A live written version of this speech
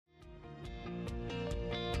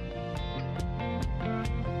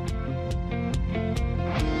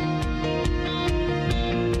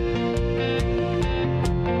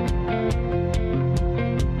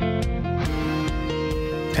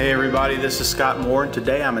Hey everybody, this is Scott Moore, and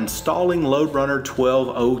today I'm installing LoadRunner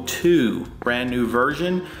 12.02, brand new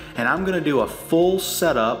version, and I'm going to do a full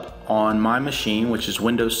setup on my machine, which is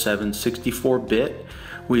Windows 7 64-bit.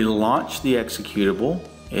 We launch the executable.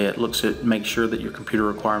 It looks at make sure that your computer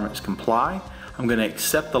requirements comply. I'm going to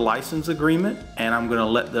accept the license agreement, and I'm going to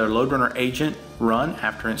let the LoadRunner agent run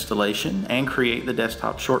after installation and create the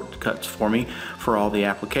desktop shortcuts for me for all the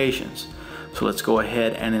applications. So let's go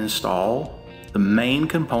ahead and install the main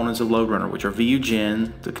components of LoadRunner, which are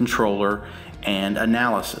VUGen, the controller, and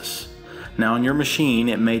analysis. Now on your machine,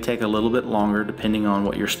 it may take a little bit longer depending on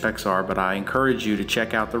what your specs are, but I encourage you to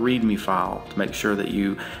check out the README file to make sure that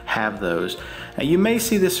you have those. Now you may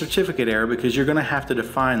see this certificate error because you're going to have to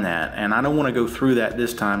define that, and I don't want to go through that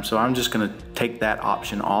this time, so I'm just going to take that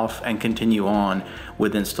option off and continue on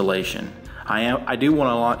with installation. I do want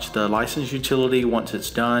to launch the license utility once it's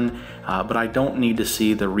done, but I don't need to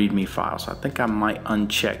see the README file, so I think I might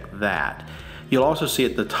uncheck that. You'll also see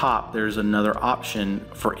at the top there's another option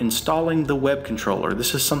for installing the web controller.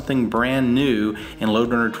 This is something brand new in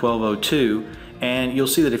LoadRunner 12.02, and you'll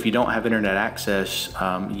see that if you don't have internet access,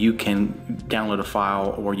 you can download a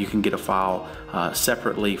file or you can get a file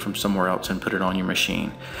separately from somewhere else and put it on your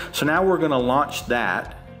machine. So now we're going to launch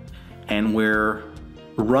that, and we're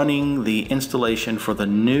running the installation for the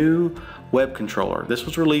new web controller. This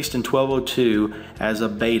was released in 12.02 as a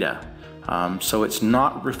beta, so it's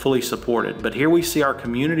not fully supported. But here we see our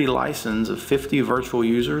community license of 50 virtual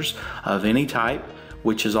users of any type,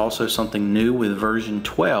 which is also something new with version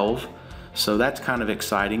 12. So that's kind of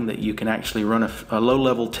exciting that you can actually run a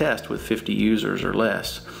low-level test with 50 users or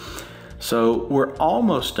less. So we're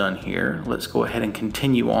almost done here. Let's go ahead and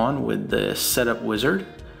continue on with the setup wizard.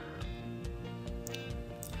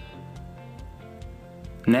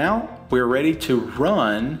 Now we're ready to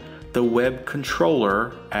run the web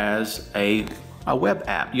controller as a web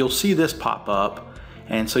app. You'll see this pop up,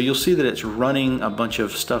 and so you'll see that it's running a bunch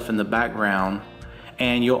of stuff in the background,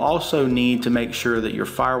 and you'll also need to make sure that your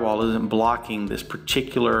firewall isn't blocking this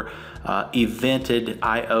particular evented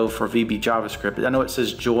IO for VB JavaScript. I know it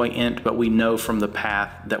says joint, but we know from the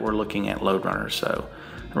path that we're looking at LoadRunner, so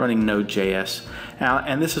running Node.js. Now,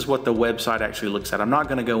 and this is what the website actually looks at. I'm not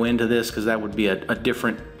going to go into this because that would be a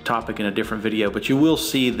different topic in a different video, but you will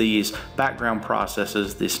see these background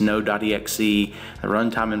processes, this node.exe, the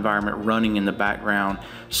runtime environment running in the background.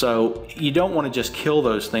 So you don't want to just kill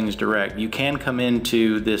those things direct. You can come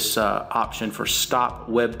into this option for stop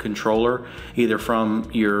web controller, either from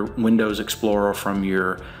your Windows Explorer or from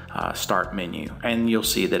your start menu, and you'll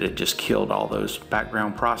see that it just killed all those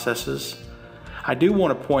background processes. I do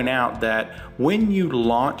want to point out that when you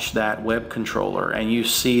launch that web controller and you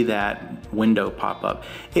see that window pop up,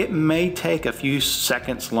 it may take a few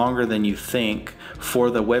seconds longer than you think for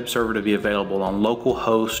the web server to be available on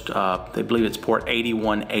localhost. They believe it's port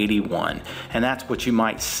 8181, and that's what you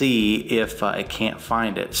might see if it can't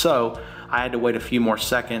find it. So I had to wait a few more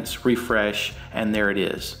seconds, refresh, and there it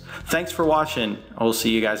is. Thanks for watching. I'll see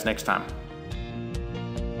you guys next time.